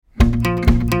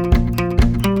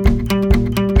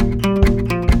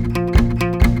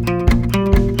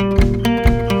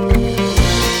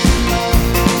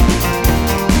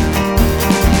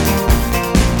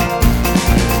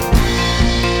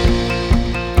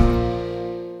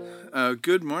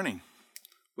Good morning.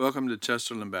 Welcome to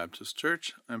Chesterland Baptist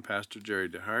Church. I'm Pastor Jerry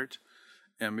DeHart,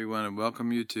 and we want to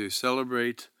welcome you to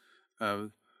celebrate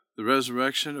the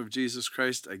resurrection of Jesus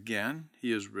Christ again.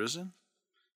 He is risen.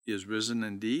 He is risen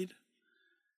indeed.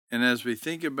 And as we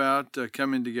think about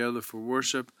coming together for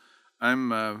worship,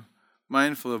 I'm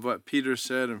mindful of what Peter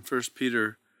said in 1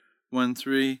 Peter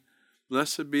 1:3.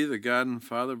 Blessed be the God and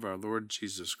Father of our Lord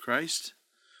Jesus Christ,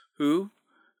 who,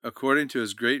 according to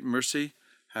his great mercy,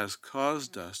 has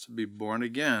caused us to be born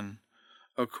again,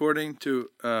 according to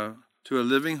a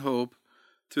living hope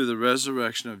through the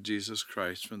resurrection of Jesus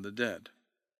Christ from the dead,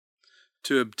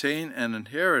 to obtain an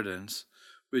inheritance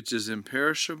which is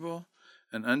imperishable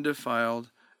and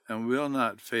undefiled and will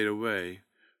not fade away,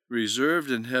 reserved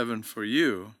in heaven for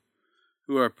you,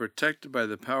 who are protected by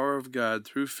the power of God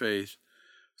through faith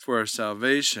for our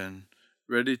salvation,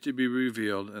 ready to be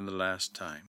revealed in the last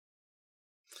time.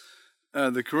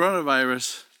 The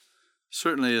coronavirus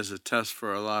certainly is a test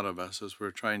for a lot of us as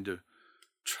we're trying to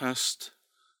trust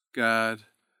God,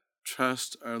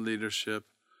 trust our leadership,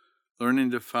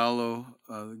 learning to follow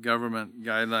the government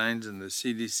guidelines and the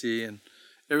CDC and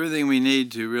everything we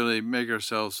need to really make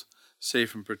ourselves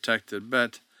safe and protected.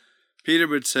 But Peter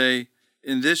would say,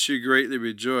 in this you greatly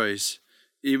rejoice,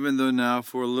 even though now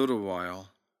for a little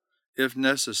while, if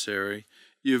necessary,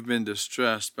 you've been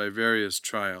distressed by various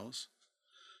trials,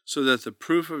 so that the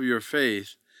proof of your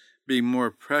faith, being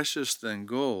more precious than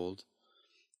gold,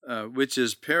 which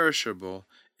is perishable,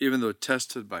 even though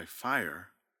tested by fire,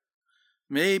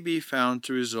 may be found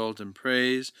to result in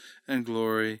praise and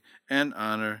glory and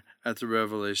honor at the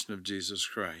revelation of Jesus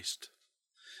Christ.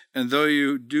 And though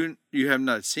you have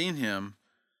not seen him,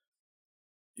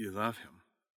 you love him.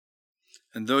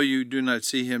 And though you do not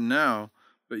see him now,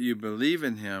 but you believe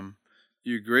in him,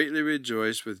 you greatly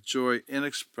rejoice with joy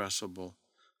inexpressible,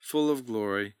 full of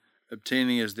glory,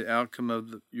 obtaining as the outcome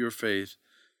of your faith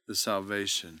the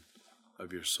salvation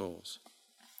of your souls.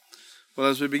 Well,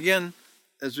 as we begin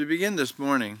this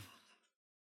morning,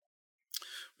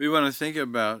 we want to think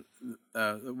about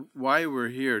why we're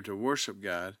here to worship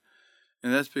God,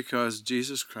 and that's because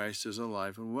Jesus Christ is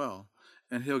alive and well,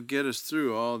 and he'll get us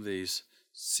through all these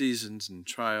seasons and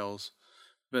trials.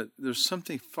 But there's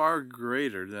something far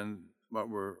greater than what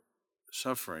we're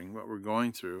suffering, what we're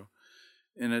going through,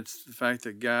 and it's the fact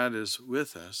that God is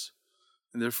with us,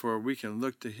 and therefore we can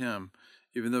look to him.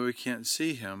 Even though we can't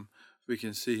see him, we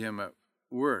can see him at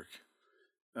work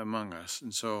among us.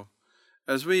 And so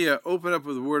as we open up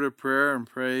with a word of prayer and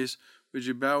praise, would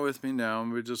you bow with me now?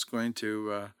 And we're just going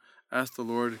to ask the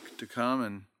Lord to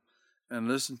come and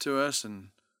listen to us, and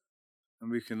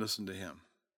we can listen to him.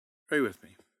 Pray with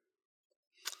me.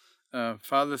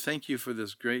 Father, thank you for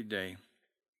this great day.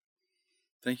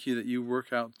 Thank you that you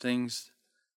work out things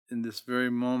in this very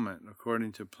moment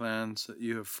according to plans that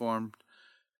you have formed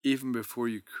even before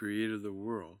you created the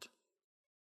world.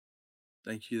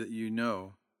 Thank you that you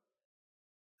know.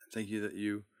 Thank you that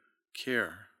you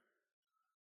care,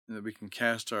 and that we can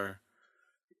cast our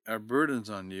burdens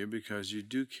on you because you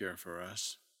do care for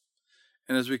us.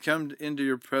 And as we come into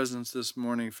your presence this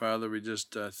morning, Father, we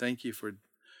just thank you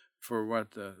for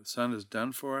what the Son has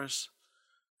done for us.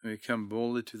 And we come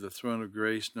boldly to the throne of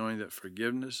grace, knowing that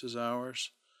forgiveness is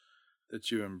ours, that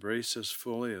you embrace us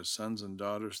fully as sons and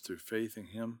daughters through faith in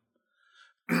him.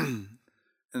 And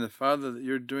the Father, that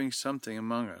you're doing something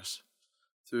among us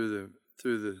through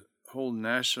the whole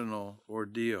national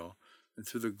ordeal and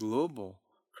through the global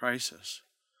crisis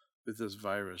with this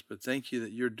virus. But thank you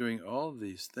that you're doing all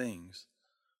these things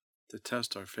to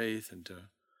test our faith and to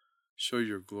show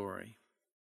your glory.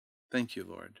 Thank you,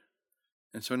 Lord.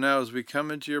 And so now as we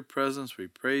come into your presence, we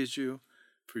praise you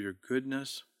for your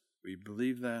goodness. We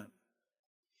believe that.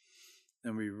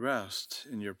 And we rest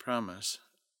in your promise.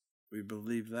 We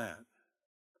believe that.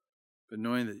 But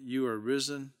knowing that you are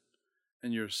risen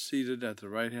and you're seated at the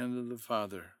right hand of the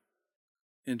Father,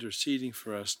 interceding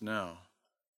for us now,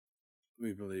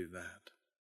 we believe that.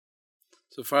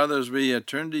 So, Father, as we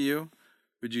turn to you,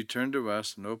 would you turn to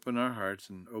us and open our hearts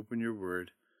and open your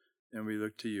word, and we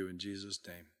look to you in Jesus'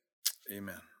 name.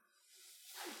 Amen.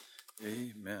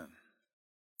 Amen.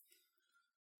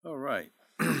 All right.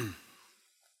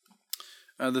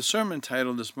 The sermon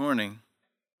title this morning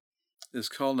is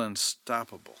called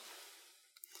Unstoppable.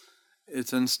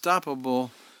 It's unstoppable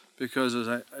because as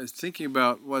I was thinking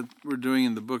about what we're doing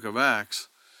in the book of Acts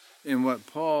and what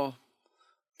Paul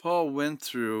went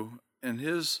through in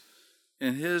his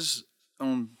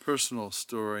own personal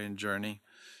story and journey,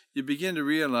 you begin to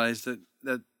realize that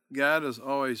God is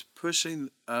always pushing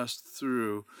us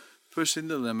through, pushing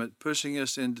the limit, pushing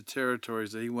us into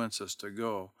territories that he wants us to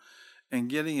go, and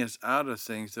getting us out of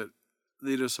things that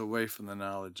lead us away from the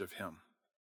knowledge of him.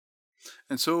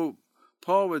 And so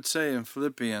Paul would say in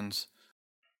Philippians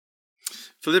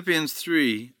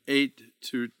 3, 8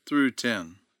 through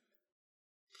 10,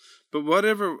 "But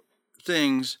whatever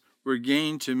things were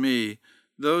gained to me,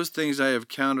 those things I have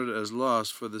counted as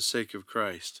loss for the sake of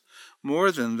Christ.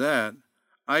 More than that,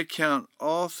 I count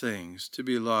all things to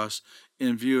be lost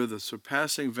in view of the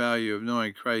surpassing value of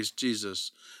knowing Christ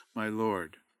Jesus, my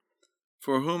Lord,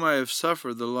 for whom I have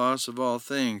suffered the loss of all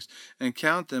things, and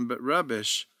count them but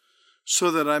rubbish,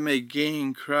 so that I may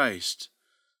gain Christ,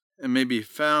 and may be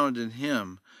found in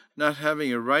him, not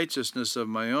having a righteousness of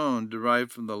my own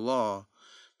derived from the law,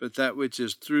 but that which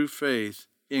is through faith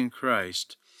in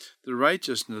Christ, the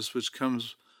righteousness which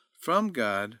comes from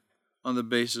God on the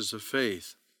basis of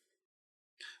faith,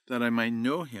 that I might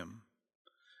know him,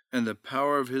 and the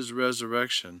power of his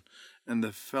resurrection, and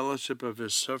the fellowship of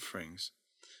his sufferings,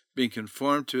 being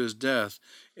conformed to his death,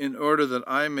 in order that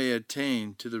I may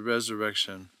attain to the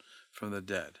resurrection from the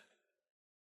dead."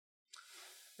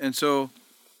 And so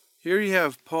here you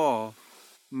have Paul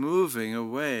moving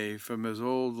away from his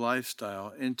old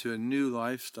lifestyle into a new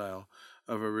lifestyle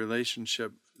of a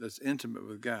relationship that's intimate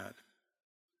with God.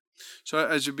 So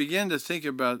as you begin to think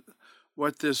about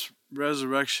what this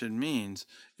resurrection means,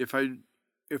 if I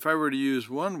were to use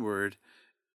one word,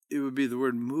 it would be the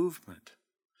word movement,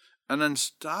 an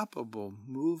unstoppable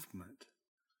movement,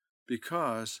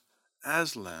 because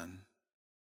Aslan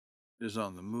is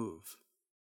on the move.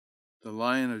 The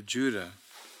Lion of Judah,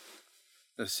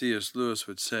 as C.S. Lewis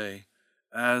would say,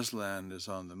 Aslan is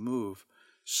on the move.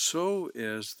 So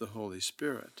is the Holy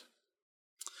Spirit.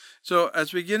 So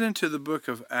as we get into the book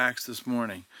of Acts this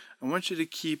morning, I want you to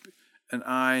keep an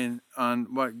eye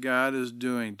on what God is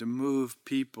doing to move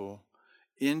people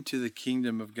into the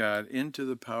kingdom of God, into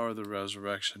the power of the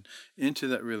resurrection, into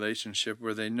that relationship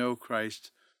where they know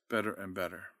Christ better and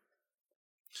better.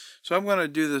 So I'm going to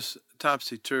do this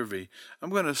topsy-turvy. I'm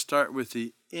going to start with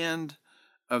the end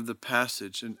of the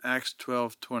passage in Acts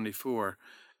 12:24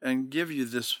 and give you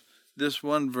this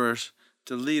one verse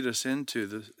to lead us into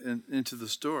the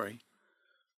story.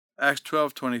 Acts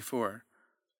 12:24.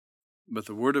 "But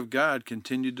the word of God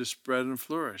continued to spread and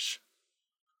flourish."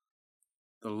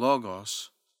 The Logos,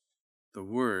 the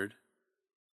word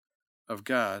of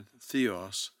God,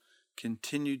 Theos,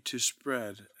 continued to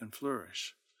spread and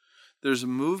flourish. There's a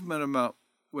movement about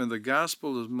when the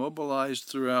gospel is mobilized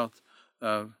throughout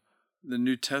the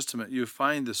New Testament, you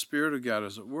find the Spirit of God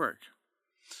is at work.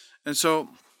 And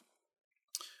so,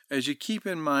 as you keep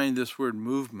in mind this word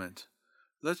movement,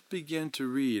 let's begin to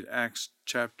read Acts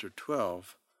chapter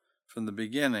 12 from the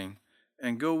beginning,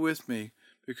 and go with me,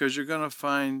 because you're going to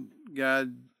find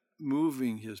God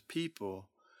moving his people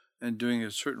and doing a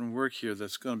certain work here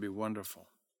that's going to be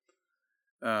wonderful.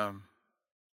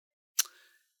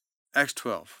 Acts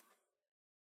 12.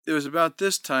 "It was about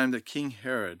this time that King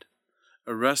Herod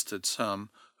arrested some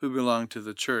who belonged to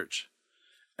the church,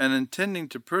 and intending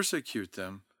to persecute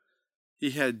them,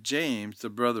 he had James, the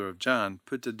brother of John,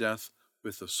 put to death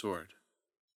with the sword.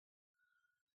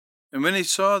 And when he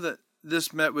saw that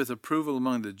this met with approval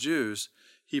among the Jews,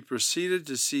 he proceeded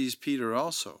to seize Peter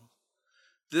also.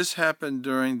 This happened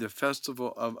during the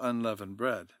festival of unleavened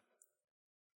bread.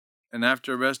 And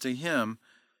after arresting him,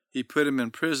 he put him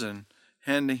in prison,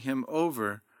 handing him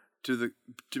over to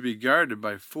be guarded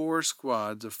by 4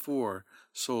 squads of 4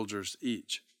 soldiers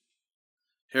each.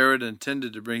 Herod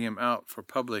intended to bring him out for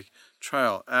public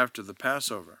trial after the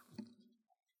Passover.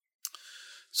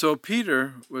 So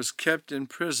Peter was kept in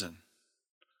prison,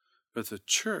 but the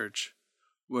church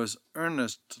was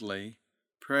earnestly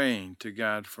praying to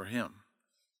God for him.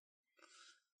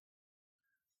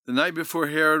 The night before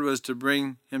Herod was to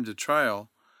bring him to trial,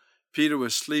 Peter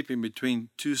was sleeping between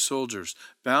 2 soldiers,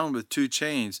 bound with 2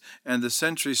 chains, and the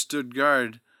sentry stood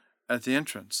guard at the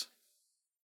entrance.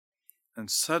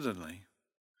 And suddenly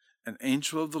an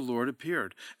angel of the Lord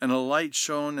appeared, and a light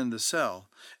shone in the cell,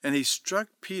 and he struck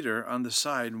Peter on the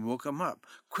side and woke him up.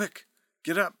 "Quick,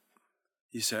 get up,"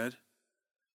 he said,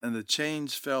 and the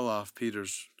chains fell off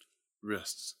Peter's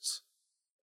wrists.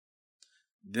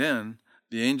 Then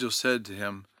the angel said to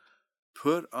him,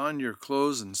 "Put on your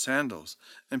clothes and sandals,"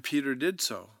 and Peter did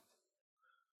so.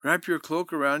 "Wrap your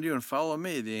cloak around you and follow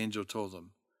me," the angel told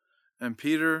him. And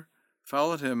Peter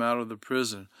followed him out of the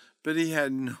prison, but he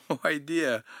had no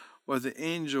idea what the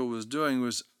angel was doing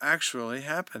was actually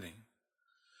happening.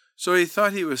 So he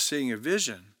thought he was seeing a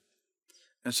vision.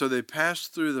 And so they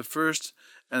passed through the first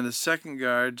and the second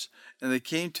guards, and they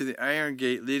came to the iron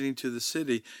gate leading to the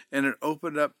city, and it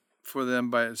opened up for them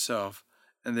by itself,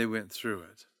 and they went through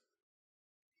it.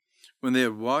 When they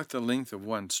had walked the length of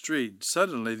one street,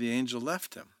 suddenly the angel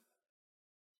left him.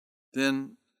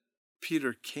 Then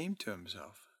Peter came to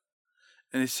himself,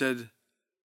 and he said,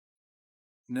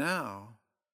 "Now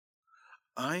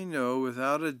I know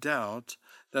without a doubt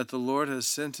that the Lord has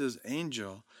sent his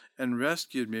angel and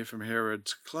rescued me from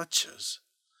Herod's clutches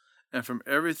and from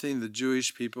everything the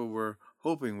Jewish people were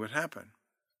hoping would happen."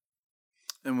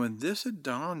 And when this had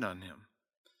dawned on him,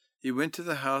 he went to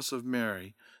the house of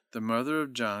Mary, the mother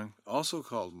of John, also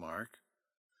called Mark,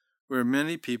 where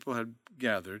many people had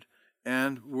gathered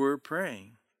and were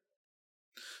praying.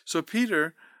 So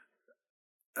Peter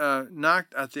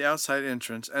knocked at the outside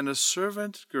entrance, and a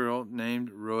servant girl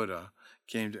named Rhoda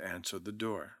came to answer the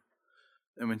door.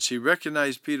 And when she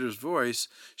recognized Peter's voice,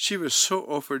 she was so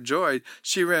overjoyed,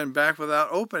 she ran back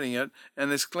without opening it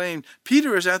and exclaimed,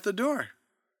 "Peter is at the door."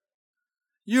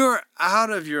 "You're out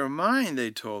of your mind,"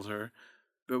 they told her.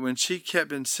 But when she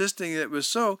kept insisting it was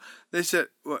so, they said,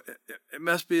 "Well, it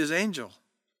must be his angel."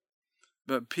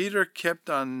 But Peter kept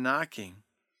on knocking.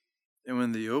 And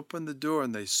when they opened the door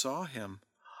and they saw him,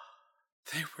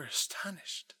 they were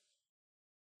astonished.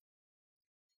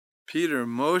 Peter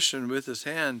motioned with his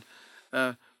hand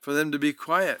for them to be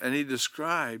quiet, and he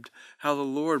described how the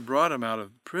Lord brought him out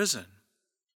of prison.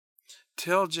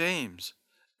 "Tell James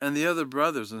and the other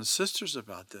brothers and sisters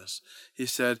about this," he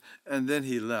said, and then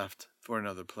he left for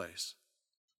another place.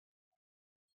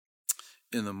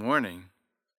 In the morning,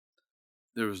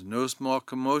 there was no small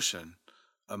commotion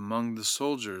among the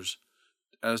soldiers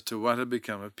as to what had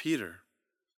become of Peter.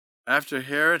 After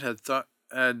Herod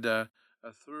had a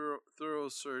thorough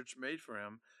search made for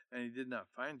him, and he did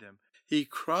not find him, he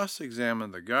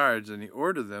cross-examined the guards, and he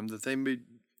ordered them that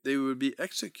they would be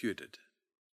executed.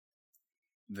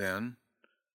 Then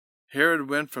Herod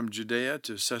went from Judea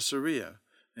to Caesarea,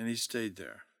 and he stayed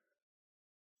there.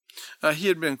 He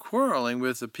had been quarreling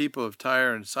with the people of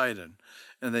Tyre and Sidon,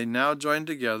 and they now joined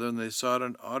together, and they sought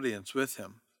an audience with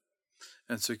him.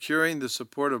 And securing the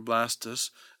support of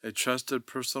Blastus, a trusted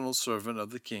personal servant of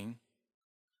the king,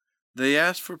 they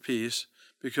asked for peace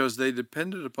because they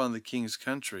depended upon the king's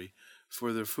country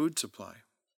for their food supply.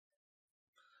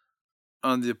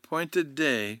 On the appointed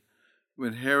day,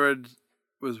 when Herod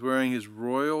was wearing his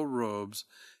royal robes,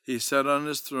 he sat on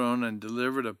his throne and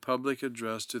delivered a public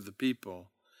address to the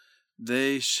people.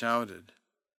 They shouted,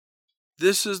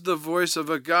 "This is the voice of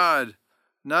a God,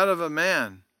 not of a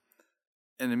man."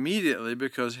 And immediately,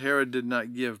 because Herod did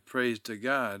not give praise to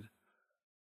God,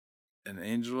 an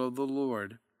angel of the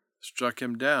Lord struck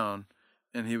him down,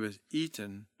 and he was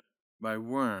eaten by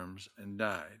worms and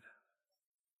died.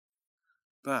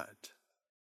 But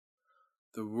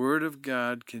the word of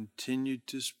God continued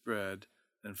to spread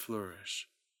and flourish.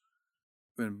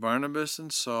 When Barnabas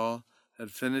and Saul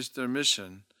had finished their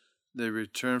mission, they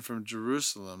returned from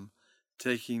Jerusalem,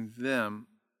 taking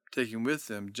with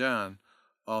them John,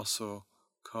 also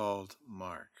called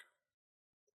Mark.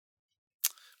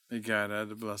 May God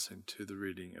add a blessing to the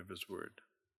reading of his word.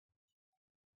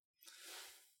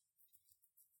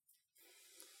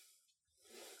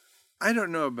 I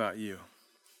don't know about you.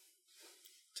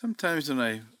 Sometimes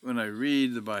when I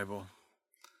read the Bible,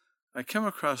 I come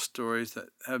across stories that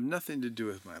have nothing to do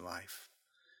with my life.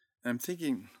 And I'm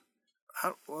thinking,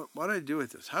 what do I do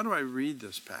with this? How do I read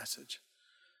this passage?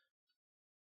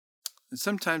 And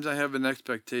sometimes I have an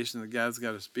expectation that God's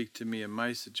got to speak to me in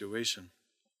my situation,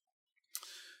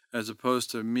 as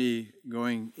opposed to me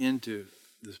going into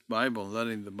this Bible and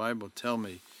letting the Bible tell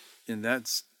me in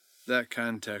that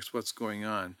context what's going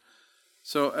on.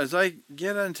 So as I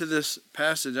get into this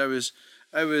passage, I was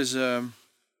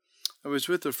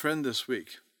with a friend this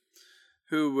week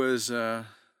who was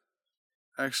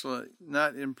actually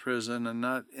not in prison and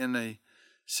not in a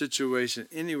situation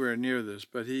anywhere near this,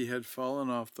 but he had fallen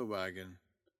off the wagon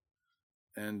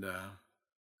and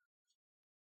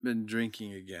been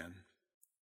drinking again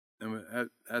and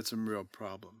had some real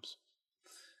problems.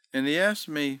 And he asked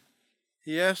me,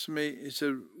 he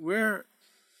said,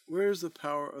 where's the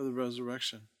power of the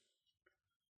resurrection?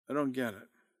 I don't get it.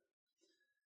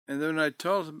 And then I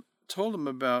told him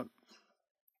about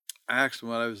Acts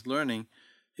and what I was learning.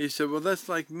 He said, well, that's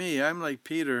like me. I'm like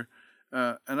Peter,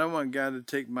 and I want God to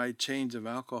take my chains of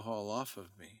alcohol off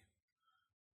of me.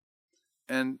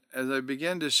 And as I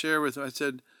began to share with him, I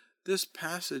said, this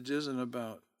passage isn't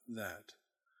about that.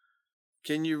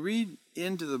 Can you read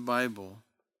into the Bible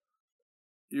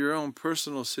your own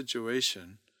personal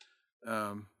situation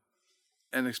and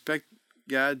expect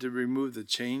God to remove the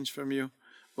chains from you?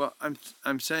 Well,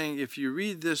 I'm saying if you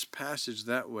read this passage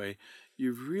that way,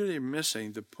 you're really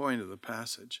missing the point of the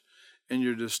passage, and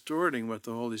you're distorting what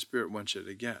the Holy Spirit wants you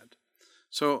to get.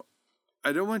 So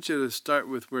I don't want you to start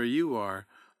with where you are.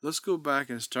 Let's go back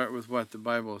and start with what the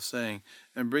Bible is saying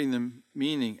and bring the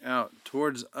meaning out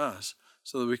towards us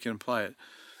so that we can apply it.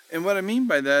 And what I mean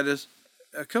by that is,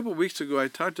 a couple of weeks ago, I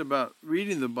talked about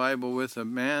reading the Bible with a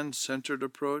man-centered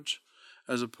approach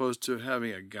as opposed to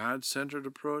having a God-centered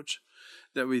approach,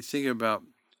 that we think about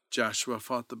Joshua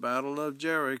fought the battle of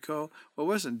Jericho. Well, it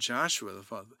wasn't Joshua that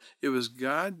fought. It was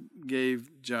God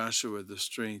gave Joshua the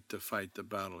strength to fight the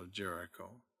battle of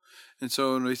Jericho. And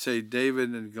so when we say David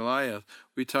and Goliath,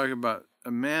 we talk about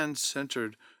a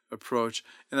man-centered approach.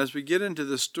 And as we get into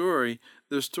the story,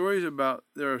 there are stories about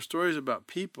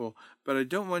people, but I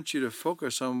don't want you to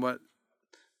focus on what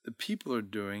the people are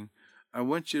doing. I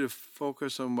want you to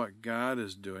focus on what God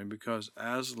is doing, because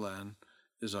Aslan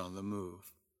is on the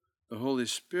move. The Holy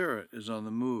Spirit is on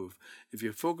the move. If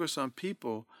you focus on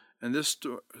people, and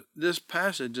this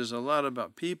passage is a lot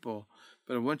about people,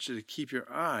 but I want you to keep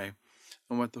your eye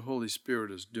on what the Holy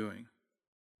Spirit is doing.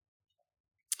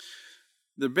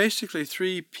 There are basically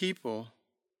three people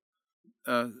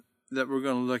that we're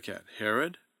going to look at: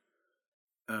 Herod,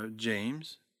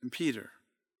 James, and Peter.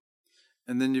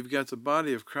 And then you've got the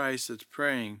body of Christ that's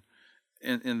praying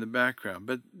in the background.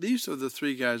 But these are the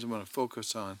three guys I want to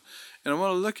focus on. And I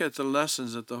want to look at the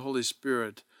lessons that the Holy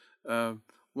Spirit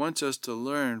wants us to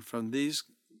learn from these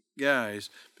guys,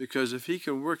 because if he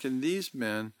can work in these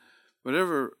men,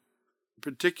 whatever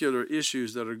particular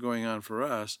issues that are going on for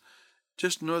us,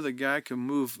 just know that God can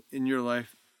move in your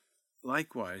life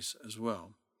likewise as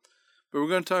well. But we're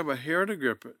going to talk about Herod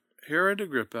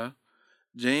Agrippa,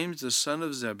 James the son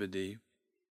of Zebedee,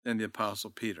 and the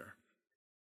Apostle Peter.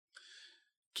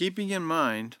 Keeping in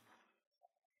mind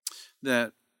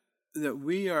that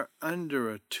we are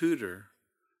under a tutor,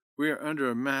 we are under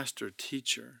a master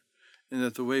teacher, and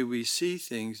that the way we see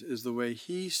things is the way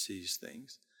he sees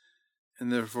things.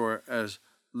 And therefore, as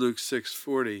Luke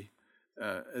 6:40,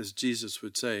 as Jesus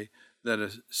would say, that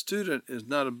a student is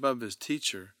not above his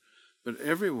teacher, but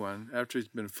everyone, after he's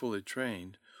been fully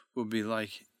trained, will be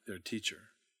like their teacher.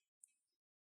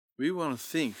 We want to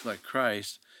think like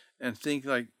Christ and think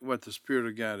like what the Spirit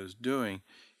of God is doing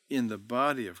in the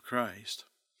body of Christ.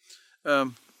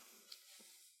 When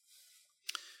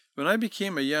I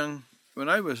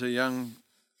was a young,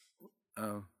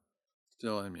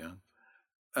 still am young,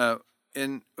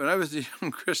 and when I was a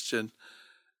young Christian,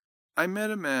 I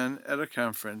met a man at a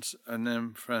conference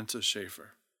named Francis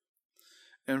Schaeffer.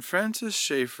 And Francis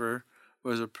Schaeffer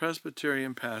was a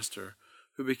Presbyterian pastor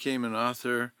who became an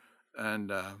author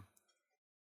and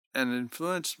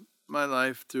influenced my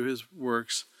life through his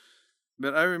works.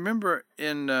 But I remember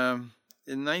in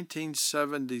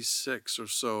 1976 or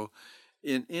so,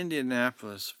 in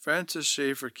Indianapolis, Francis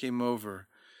Schaeffer came over,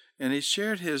 and he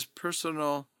shared his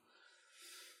personal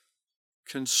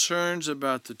concerns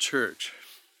about the church,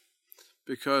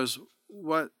 because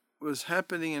what was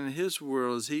happening in his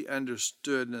world, as he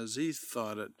understood and as he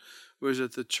thought it, was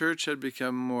that the church had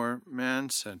become more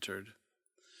man-centered,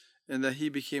 and that he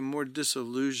became more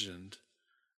disillusioned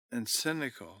and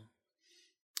cynical,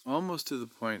 almost to the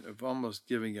point of almost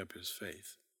giving up his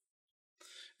faith.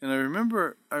 And I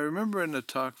remember in a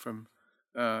talk from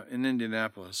in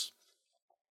Indianapolis,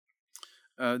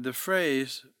 the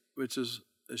phrase, which is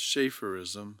a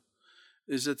Schaefferism,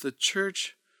 is that the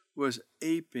church was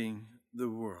aping the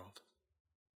world.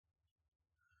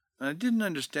 And I didn't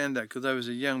understand that because I was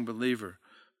a young believer.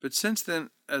 But since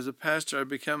then, as a pastor, I've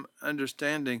become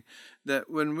understanding that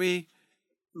when we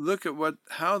look at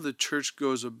how the church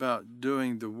goes about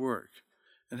doing the work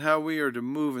and how we are to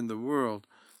move in the world,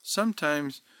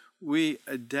 sometimes we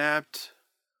adapt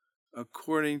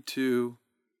according to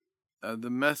the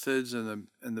methods and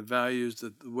the values,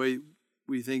 that the way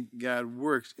we think God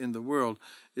works in the world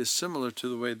is similar to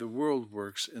the way the world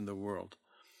works in the world.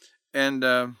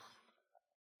 And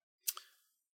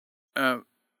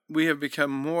we have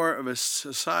become more of a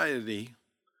society,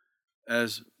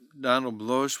 as Donald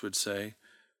Bloch would say,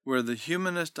 where the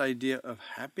humanist idea of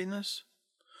happiness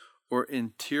or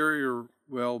interior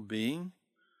well-being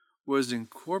was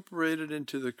incorporated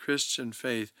into the Christian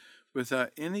faith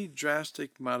without any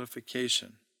drastic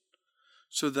modification,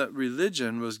 so that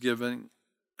religion was given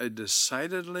a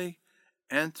decidedly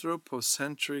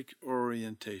anthropocentric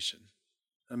orientation,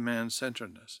 a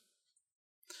man-centeredness.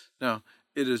 Now,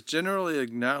 it is generally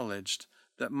acknowledged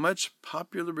that much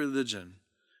popular religion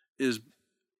is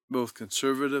both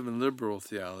conservative and liberal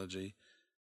theology,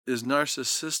 is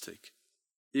narcissistic,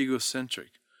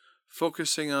 egocentric,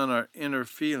 focusing on our inner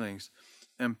feelings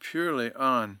and purely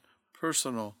on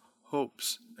personal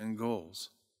hopes and goals.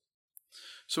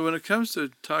 So when it comes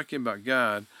to talking about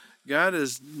God, God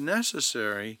is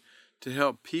necessary to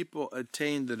help people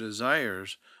attain the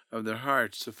desires of their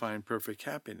hearts to find perfect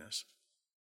happiness.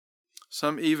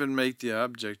 Some even make the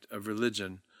object of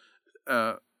religion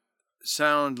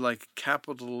sound like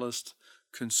capitalist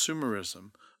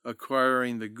consumerism,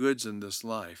 acquiring the goods in this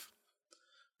life.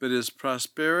 But is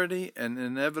prosperity an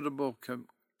inevitable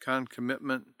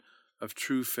concomitant of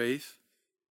true faith?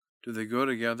 Do they go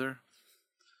together?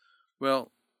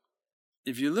 Well,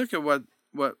 if you look at what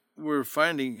we're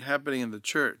finding happening in the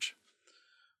church,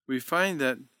 we find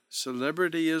that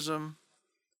celebrityism,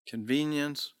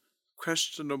 convenience,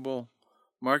 questionable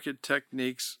market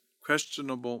techniques,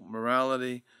 questionable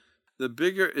morality, the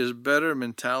bigger is better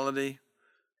mentality,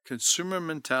 consumer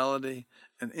mentality,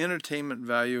 and entertainment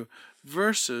value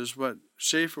versus what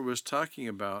Schaeffer was talking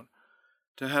about,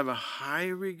 to have a high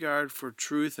regard for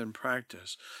truth and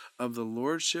practice of the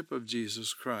Lordship of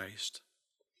Jesus Christ,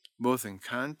 both in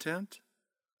content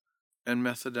and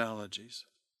methodologies.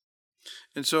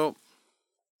 And so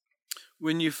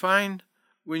when you find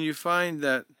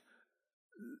that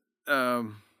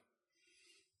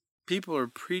people are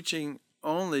preaching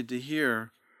only to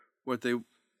hear what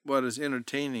is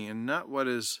entertaining and not what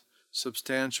is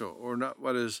substantial or not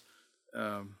what is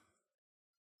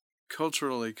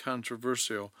culturally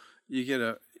controversial, you get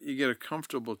a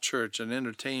comfortable church, an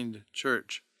entertained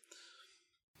church.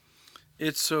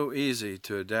 It's so easy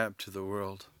to adapt to the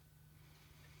world.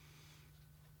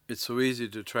 It's so easy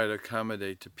to try to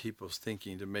accommodate to people's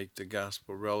thinking to make the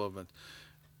gospel relevant.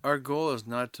 Our goal is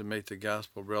not to make the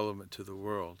gospel relevant to the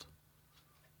world.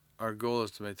 Our goal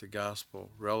is to make the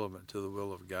gospel relevant to the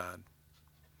will of God.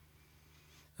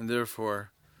 And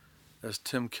therefore, as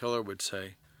Tim Keller would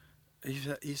say,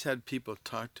 he's had people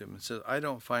talk to him and says, I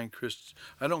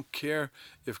don't care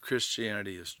if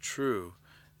Christianity is true.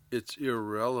 It's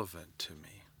irrelevant to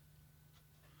me.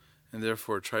 And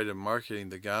therefore try to marketing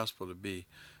the gospel to be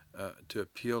to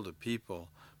appeal to people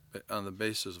on the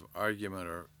basis of argument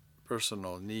or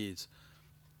personal needs.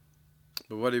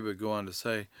 But what he would go on to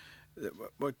say,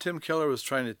 what Tim Keller was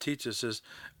trying to teach us is,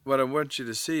 what I want you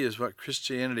to see is what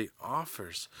Christianity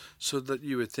offers, so that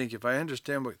you would think, if I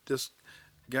understand what this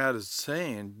God is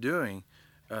saying, doing,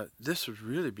 this would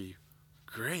really be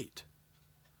great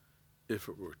if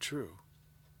it were true.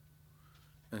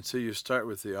 And so you start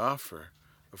with the offer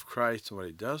of Christ and what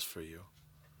he does for you,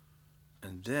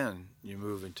 and then you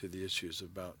move into the issues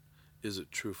about, is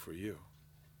it true for you?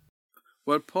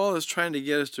 What Paul is trying to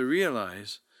get us to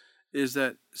realize is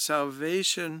that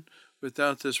salvation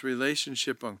without this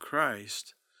relationship on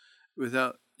Christ,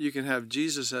 you can have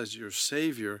Jesus as your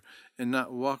Savior and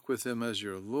not walk with him as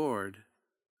your Lord,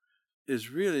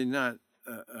 is really not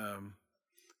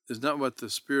what the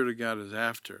Spirit of God is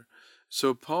after.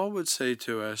 So Paul would say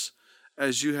to us,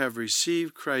 as you have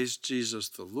received Christ Jesus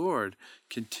the Lord,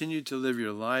 continue to live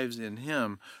your lives in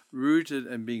him, rooted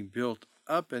and being built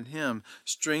up in him,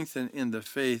 strengthened in the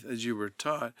faith as you were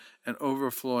taught, and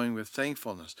overflowing with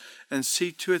thankfulness. And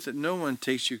see to it that no one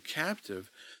takes you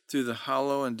captive through the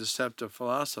hollow and deceptive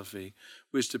philosophy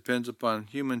which depends upon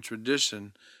human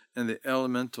tradition and the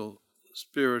elemental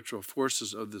spiritual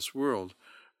forces of this world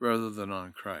rather than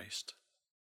on Christ.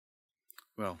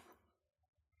 Well,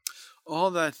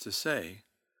 all that to say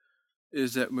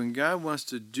is that when God wants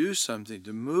to do something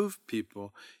to move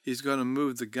people, he's going to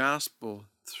move the gospel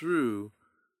through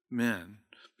men,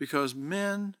 because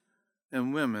men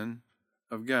and women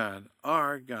of God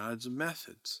are God's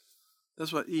methods.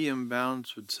 That's what E.M.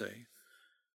 Bounds would say.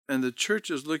 And the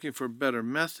church is looking for better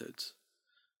methods,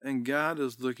 and God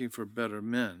is looking for better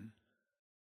men,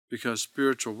 because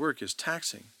spiritual work is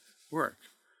taxing work,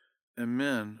 and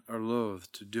men are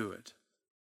loath to do it.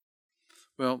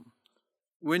 Well,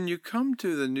 when you come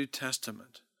to the New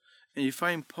Testament, and you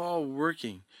find Paul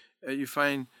working, you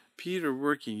find Peter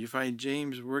working, you find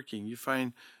James working, you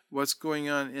find what's going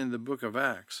on in the book of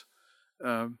Acts,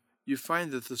 you find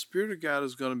that the Spirit of God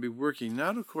is going to be working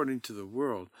not according to the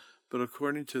world, but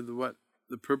according to what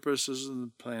the purposes and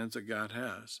the plans that God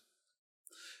has.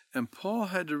 And Paul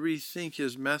had to rethink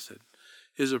his method,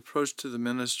 his approach to the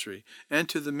ministry, and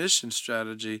to the mission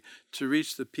strategy to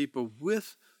reach the people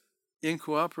in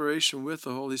cooperation with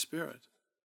the Holy Spirit.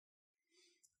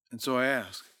 And so I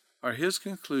ask, are his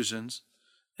conclusions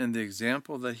and the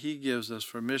example that he gives us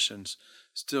for missions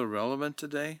still relevant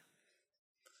today?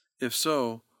 If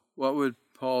so, what would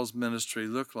Paul's ministry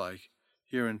look like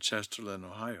here in Chesterland,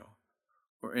 Ohio,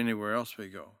 or anywhere else we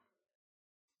go?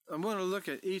 I want to look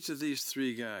at each of these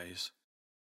three guys,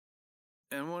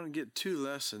 and I want to get two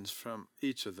lessons from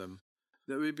each of them,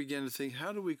 that we begin to think,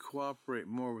 how do we cooperate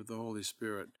more with the Holy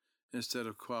Spirit instead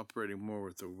of cooperating more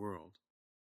with the world?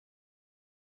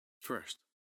 First,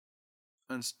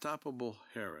 unstoppable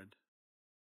Herod.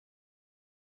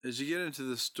 As you get into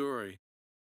the story,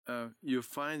 you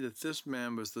find that this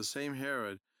man was the same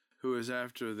Herod who was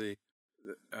after the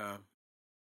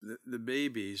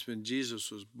babies when Jesus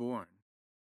was born.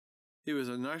 He was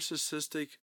a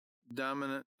narcissistic,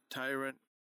 dominant, tyrant,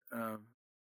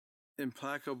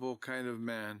 implacable kind of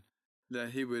man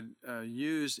that he would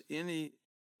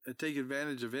take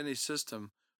advantage of any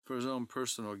system for his own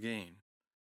personal gain.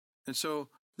 And so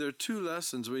there are two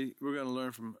lessons we're going to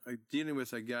learn from dealing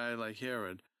with a guy like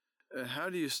Herod. How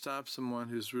do you stop someone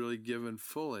who's really given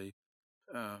fully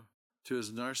to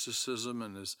his narcissism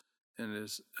and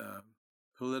his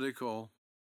political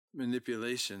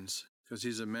manipulations, because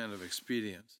he's a man of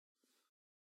expedience?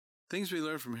 Things we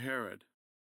learn from Herod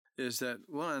is that,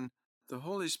 one, the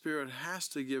Holy Spirit has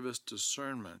to give us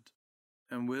discernment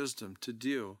and wisdom to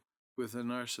deal with a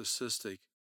narcissistic,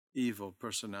 evil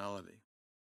personality.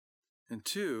 And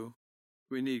two,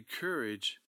 we need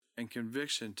courage and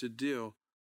conviction to deal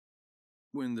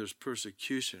when there's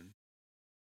persecution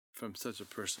from such a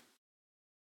person.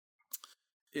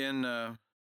 In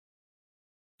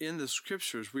the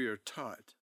scriptures, we are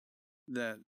taught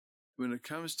that when it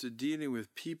comes to dealing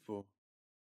with people,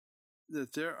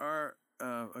 that there are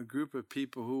a group of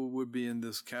people who would be in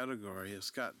this category, as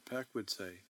Scott Peck would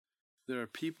say. There are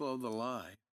people of the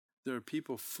lie. There are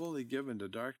people fully given to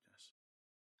darkness.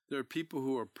 There are people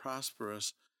who are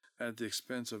prosperous at the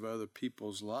expense of other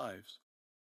people's lives.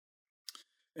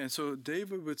 And so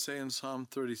David would say in Psalm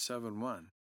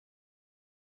 37:1,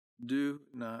 do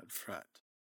not fret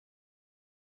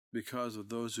because of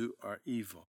those who are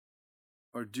evil,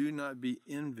 or do not be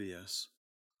envious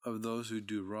of those who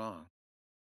do wrong.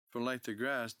 For like the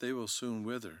grass, they will soon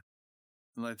wither,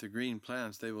 and like the green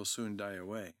plants, they will soon die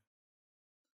away.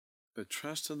 But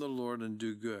trust in the Lord and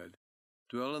do good.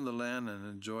 Dwell in the land and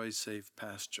enjoy safe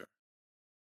pasture.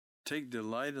 Take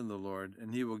delight in the Lord,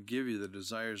 and he will give you the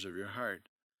desires of your heart.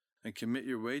 And commit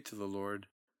your way to the Lord.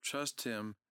 Trust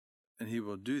him, and he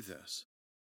will do this.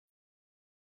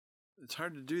 It's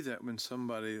hard to do that when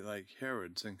somebody like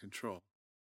Herod's in control.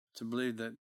 To believe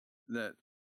that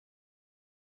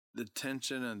the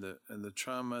tension and the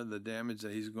trauma, the damage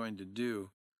that he's going to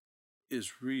do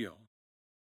is real.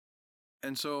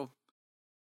 And so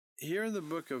here in the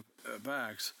book of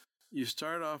Acts, you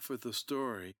start off with the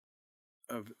story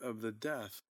of the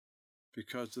death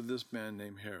because of this man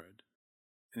named Herod.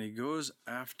 And he goes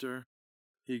after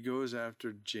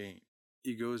James.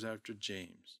 He goes after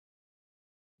James.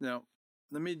 Now,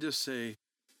 let me just say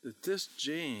that this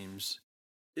James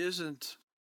isn't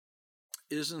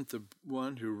the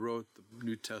one who wrote the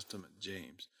New Testament,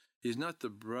 James. He's not the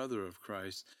brother of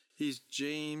Christ. He's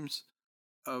James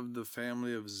of the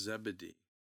family of Zebedee.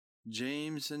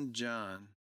 James and John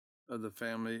of the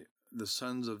family, the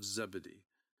sons of Zebedee.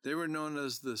 They were known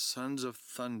as the sons of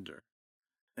thunder.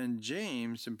 And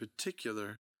James, in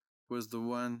particular, was the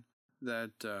one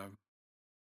that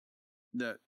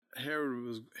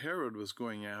Herod was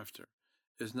going after.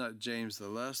 It's not James the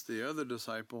Less, the other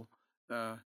disciple,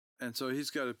 and so he's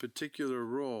got a particular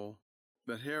role,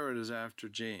 but Herod is after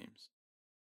James.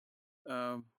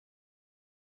 And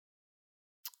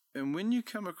when you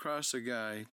come across a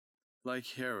guy like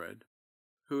Herod,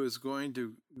 who is going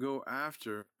to go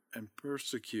after and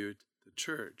persecute the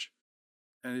church,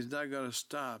 and he's not going to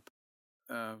stop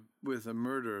with the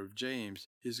murder of James,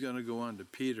 he's going to go on to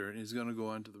Peter, and he's going to go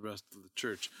on to the rest of the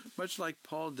church, much like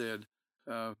Paul did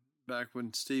back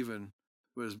when Stephen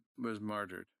was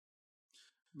martyred.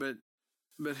 But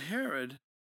Herod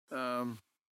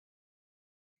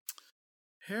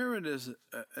is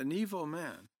an evil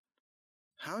man.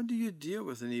 How do you deal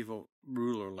with an evil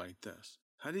ruler like this?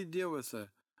 How do you deal with a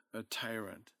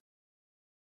tyrant?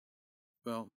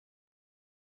 Well,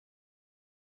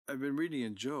 I've been reading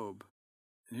in Job,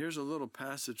 and here's a little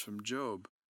passage from Job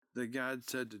that God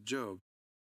said to Job,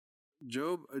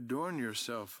 Job, adorn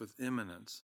yourself with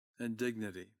eminence and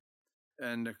dignity,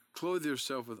 and clothe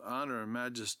yourself with honor and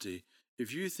majesty.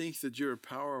 If you think that you're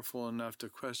powerful enough to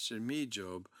question me,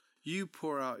 Job, you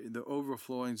pour out the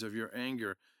overflowings of your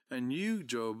anger. And you,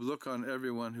 Job, look on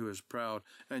everyone who is proud.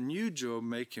 And you, Job,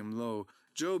 make him low.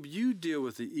 Job, you deal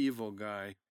with the evil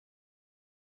guy.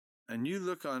 And you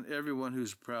look on everyone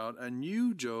who's proud. And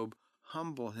you, Job,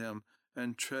 humble him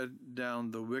and tread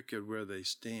down the wicked where they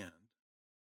stand.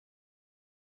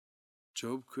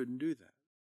 Job couldn't do that.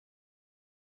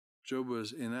 Job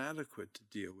was inadequate to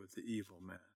deal with the evil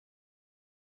man.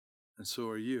 And so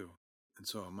are you, and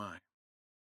so am I.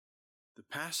 The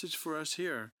passage for us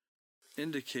here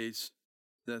indicates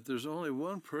that there's only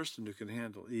one person who can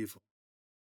handle evil,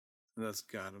 and that's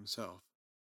God himself.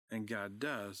 And God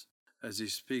does, as he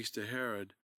speaks to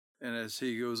Herod. And as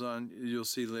he goes on, you'll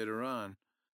see later on.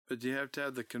 But you have to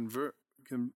have the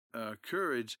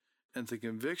courage and the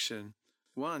conviction,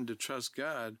 one, to trust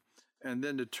God, and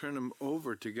then to turn them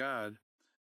over to God.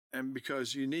 And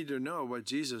because you need to know what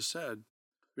Jesus said.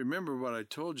 Remember what I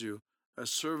told you, a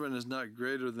servant is not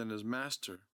greater than his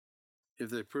master. If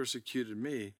they persecuted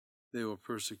me, they will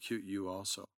persecute you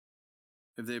also.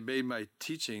 If they obey my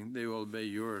teaching, they will obey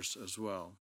yours as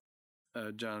well.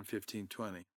 John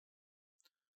 15:20.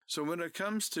 So when it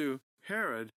comes to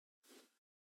Herod,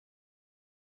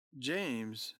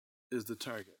 James is the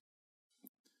target.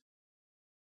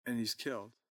 And he's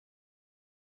killed.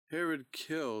 Herod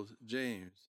killed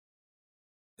James.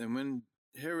 And when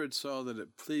Herod saw that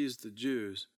it pleased the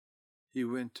Jews, he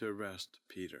went to arrest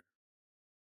Peter.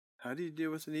 How do you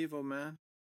deal with an evil man?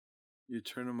 You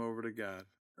turn him over to God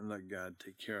and let God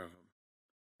take care of him.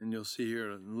 And you'll see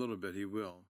here in a little bit he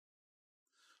will.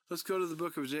 Let's go to the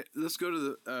book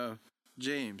of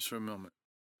James for a moment.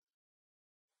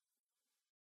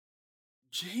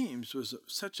 James was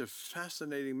such a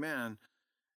fascinating man,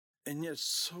 and yet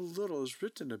so little is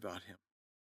written about him.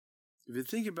 If you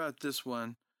think about this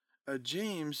one,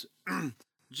 James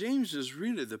is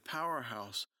really the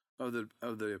powerhouse of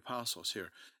the apostles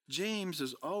here. James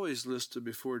is always listed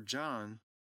before John,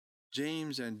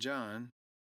 James and John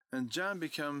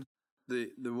become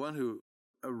the one who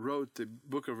wrote the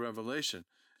book of Revelation.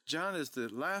 John is the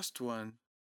last one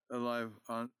alive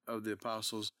of the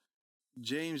apostles.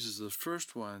 James is the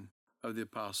first one of the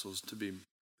apostles to be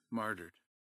martyred.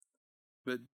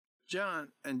 But James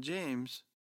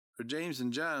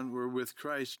and John were with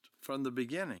Christ from the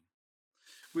beginning,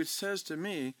 which says to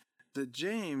me that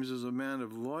James is a man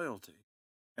of loyalty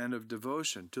and of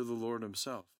devotion to the Lord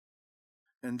himself.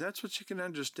 And that's what you can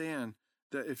understand,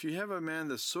 that if you have a man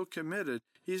that's so committed,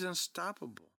 he's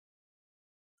unstoppable.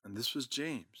 And this was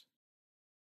James.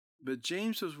 But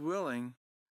James was willing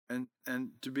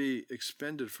and to be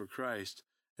expended for Christ.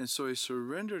 And so he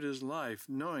surrendered his life,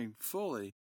 knowing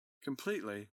fully,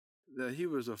 completely, that he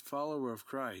was a follower of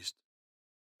Christ.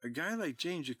 A guy like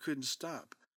James, you couldn't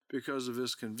stop because of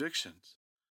his convictions.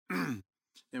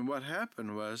 And what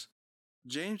happened was,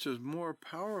 James was more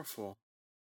powerful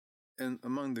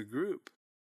among the group,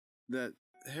 that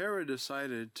Herod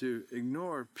decided to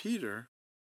ignore Peter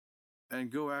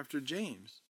and go after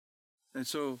James. And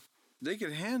so they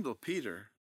could handle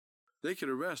Peter. They could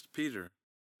arrest Peter.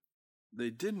 They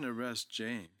didn't arrest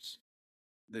James.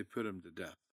 They put him to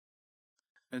death.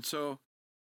 And so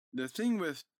the thing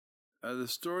with the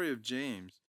story of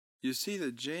James, you see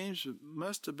that James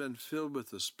must have been filled with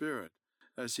the Spirit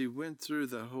as he went through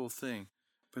the whole thing.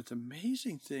 But the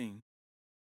amazing thing,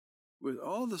 with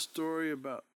all the story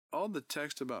about, all the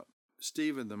text about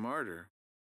Stephen the martyr,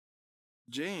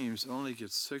 James only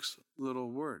gets 6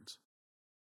 little words.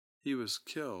 He was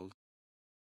killed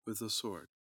with a sword.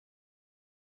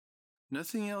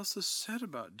 Nothing else is said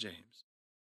about James.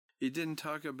 He didn't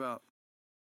talk about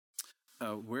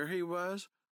where he was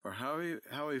or how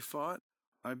he fought.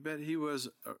 I bet he was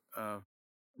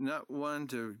not one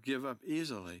to give up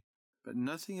easily, but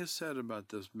nothing is said about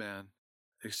this man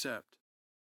except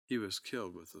he was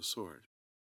killed with a sword.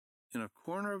 In a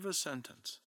corner of a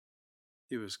sentence,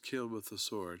 he was killed with a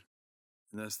sword,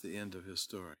 and that's the end of his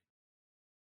story.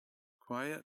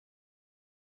 Quiet,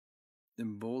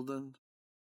 emboldened,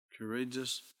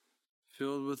 courageous,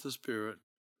 filled with the Spirit,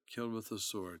 killed with a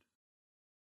sword.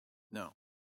 No.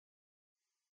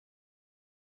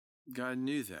 God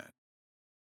knew that.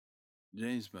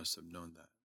 James must have known that.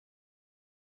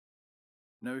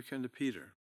 Now we come to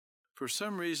Peter. For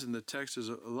some reason, the text is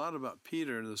a lot about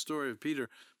Peter and the story of Peter.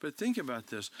 But think about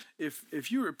this.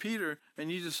 If you were Peter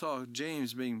and you just saw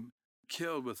James being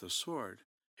killed with a sword,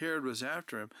 Herod was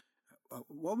after him,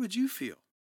 what would you feel?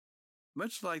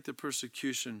 Much like the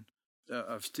persecution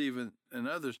of Stephen and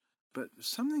others. But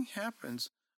something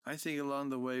happens, I think, along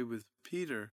the way with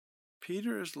Peter.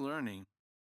 Peter is learning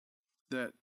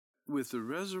that with the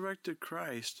resurrected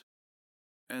Christ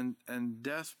and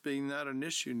death being not an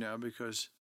issue now because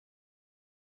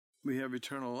we have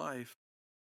eternal life,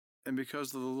 and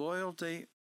because of the loyalty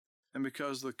and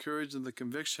because of the courage and the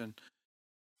conviction,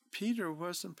 Peter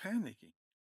wasn't panicking.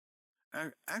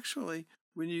 Actually,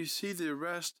 when you see the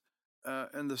arrest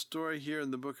and the story here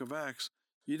in the book of Acts,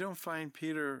 you don't find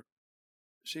Peter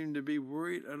seem to be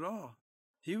worried at all.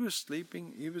 He was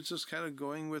sleeping. He was just kind of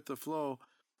going with the flow.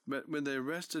 But when they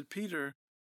arrested Peter,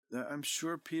 I'm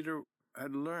sure Peter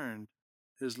had learned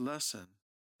his lesson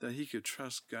that he could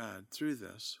trust God through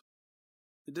this.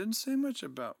 It didn't say much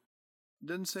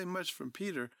from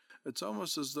Peter. It's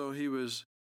almost as though he was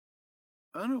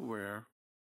unaware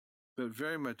but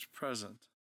very much present.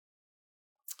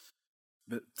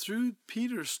 But through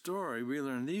Peter's story, we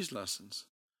learn these lessons.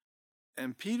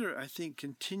 And Peter, I think,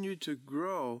 continued to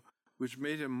grow, which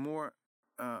made him more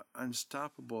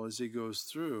unstoppable as he goes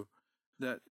through.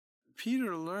 That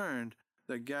Peter learned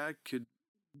that God could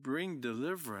bring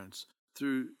deliverance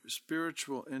through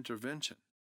spiritual intervention.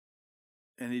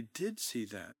 And he did see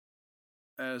that.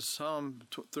 As Psalm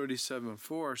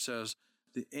 37:4 says,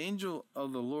 the angel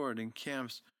of the Lord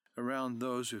encamps around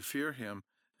those who fear him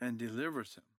and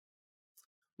delivers them.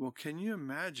 Well, can you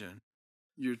imagine?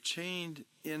 You're chained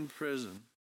in prison,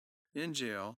 in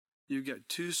jail. You've got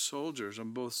two soldiers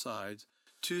on both sides,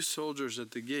 two soldiers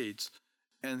at the gates,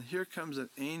 and here comes an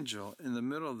angel in the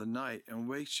middle of the night and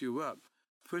wakes you up,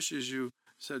 pushes you,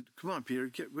 said, come on, Peter,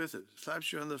 get with it,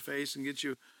 slaps you on the face and gets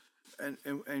you, and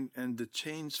the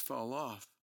chains fall off.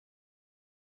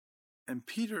 And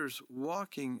Peter's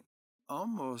walking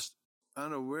almost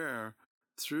unaware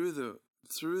through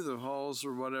the halls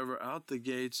or whatever, out the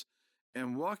gates,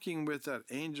 and walking with that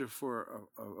angel for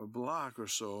a block or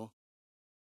so,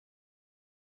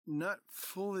 not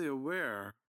fully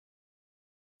aware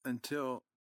until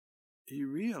he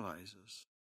realizes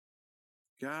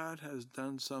God has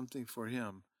done something for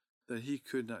him that he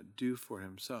could not do for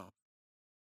himself.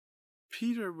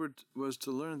 Peter was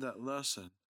to learn that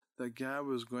lesson, that God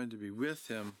was going to be with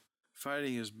him,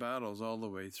 fighting his battles all the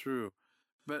way through.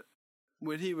 But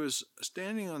when he was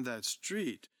standing on that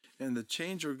street and the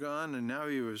chains were gone and now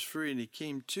he was free and he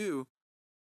came to,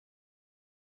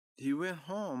 he went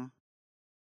home,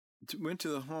 went to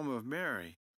the home of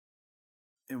Mary.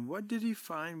 And what did he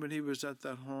find when he was at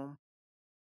that home?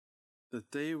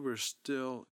 That they were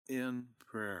still in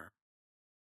prayer.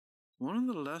 One of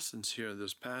the lessons here in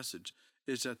this passage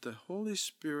is that the Holy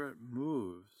Spirit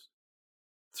moves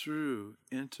through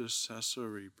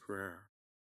intercessory prayer.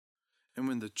 And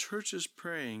when the church is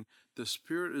praying, the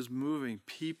Spirit is moving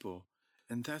people,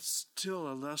 and that's still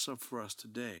a lesson for us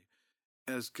today.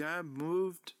 As God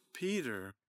moved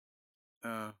Peter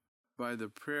by the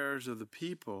prayers of the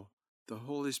people, the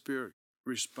Holy Spirit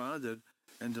responded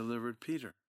and delivered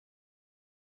Peter.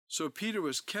 So Peter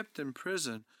was kept in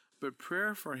prison, but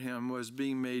prayer for him was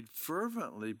being made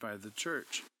fervently by the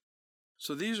church.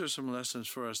 So these are some lessons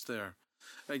for us there.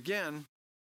 Again,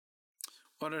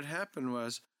 what had happened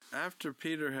was, after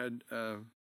Peter had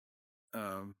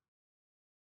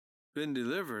been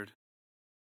delivered,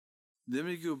 then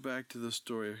we go back to the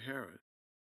story of Herod.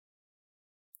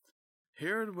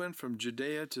 Herod went from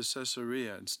Judea to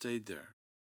Caesarea and stayed there,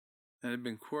 and had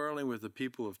been quarreling with the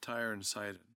people of Tyre and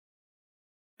Sidon.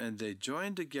 And they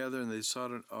joined together and they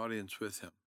sought an audience with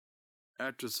him.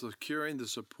 After securing the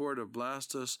support of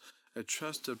Blastus, a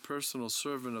trusted personal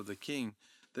servant of the king,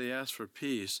 they asked for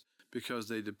peace because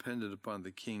they depended upon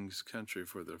the king's country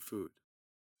for their food.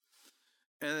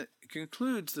 And it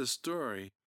concludes the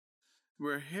story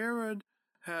where Herod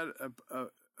had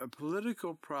a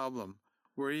political problem,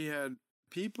 where he had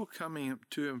people coming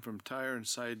to him from Tyre and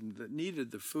Sidon that needed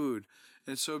the food.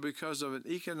 And so because of an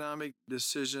economic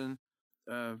decision,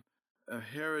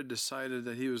 Herod decided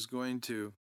that he was going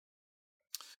to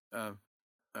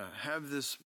have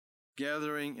this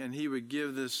gathering and he would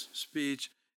give this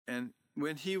speech. And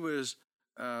when he was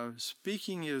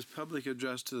speaking his public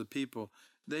address to the people,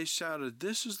 they shouted,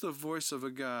 "This is the voice of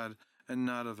a God and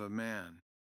not of a man."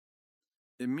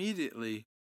 Immediately,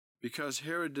 because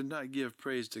Herod did not give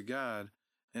praise to God,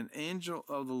 an angel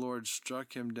of the Lord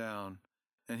struck him down,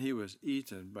 and he was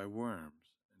eaten by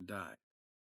worms and died.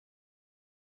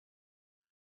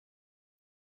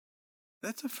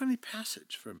 That's a funny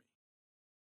passage for me.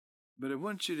 But I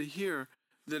want you to hear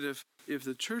that if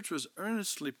the church was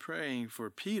earnestly praying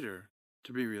for Peter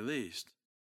to be released,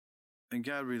 and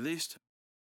God released him,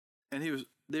 and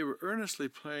they were earnestly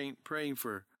praying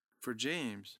for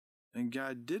James, and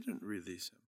God didn't release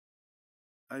him,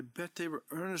 I bet they were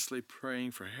earnestly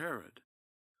praying for Herod.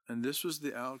 And this was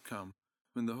the outcome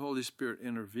when the Holy Spirit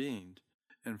intervened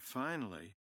and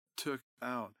finally took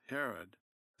out Herod,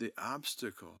 the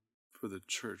obstacle for the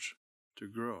church to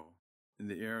grow in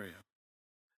the area.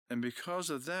 And because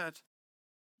of that,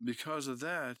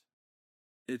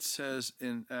 it says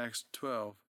in Acts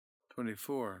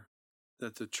 12:24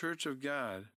 that the church of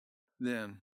God,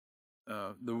 then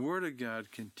the word of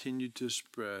God continued to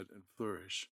spread and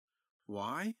flourish.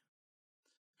 Why?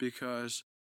 Because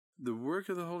the work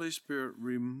of the Holy Spirit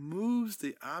removes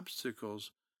the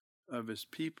obstacles of his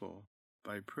people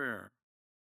by prayer.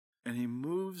 And he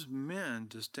moves men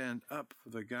to stand up for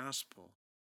the gospel,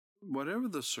 whatever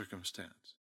the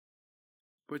circumstance.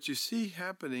 What you see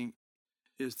happening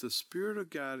is the Spirit of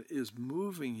God is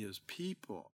moving his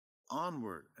people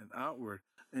onward and outward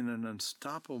in an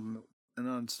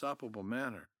unstoppable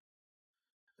manner.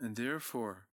 And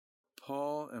therefore,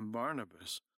 Paul and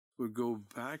Barnabas would go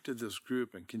back to this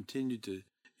group and continue to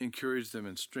encourage them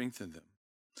and strengthen them.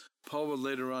 Paul would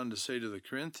later on to say to the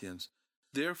Corinthians,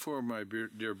 "Therefore, my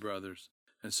dear brothers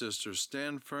and sisters,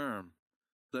 stand firm.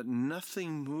 Let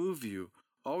nothing move you.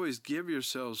 Always give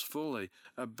yourselves fully,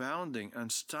 abounding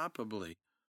unstoppably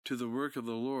to the work of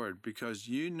the Lord, because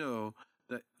you know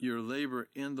that your labor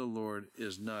in the Lord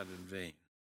is not in vain."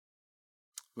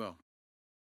 Well,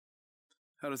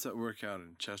 how does that work out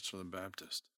in Chesterland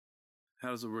Baptist? How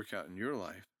does it work out in your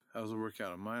life? How does it work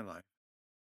out in my life?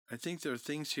 I think there are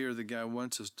things here that God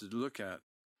wants us to look at,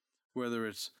 whether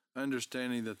it's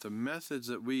understanding that the methods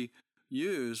that we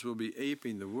use will be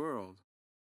aping the world,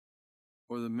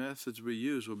 or the methods we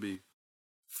use will be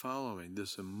following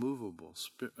this immovable,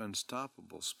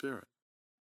 unstoppable Spirit.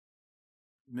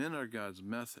 Men are God's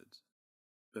methods,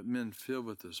 but men filled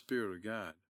with the Spirit of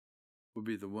God will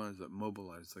be the ones that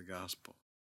mobilize the gospel.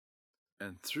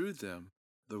 And through them,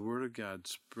 the Word of God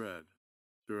spread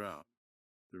throughout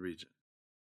the region.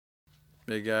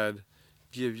 May God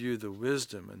give you the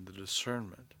wisdom and the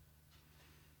discernment,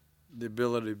 the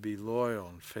ability to be loyal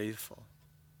and faithful,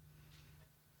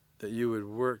 that you would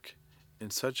work in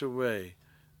such a way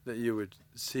that you would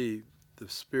see the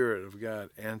Spirit of God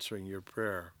answering your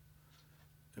prayer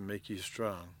and make you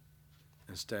strong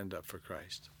and stand up for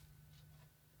Christ.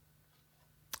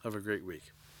 Have a great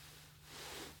week.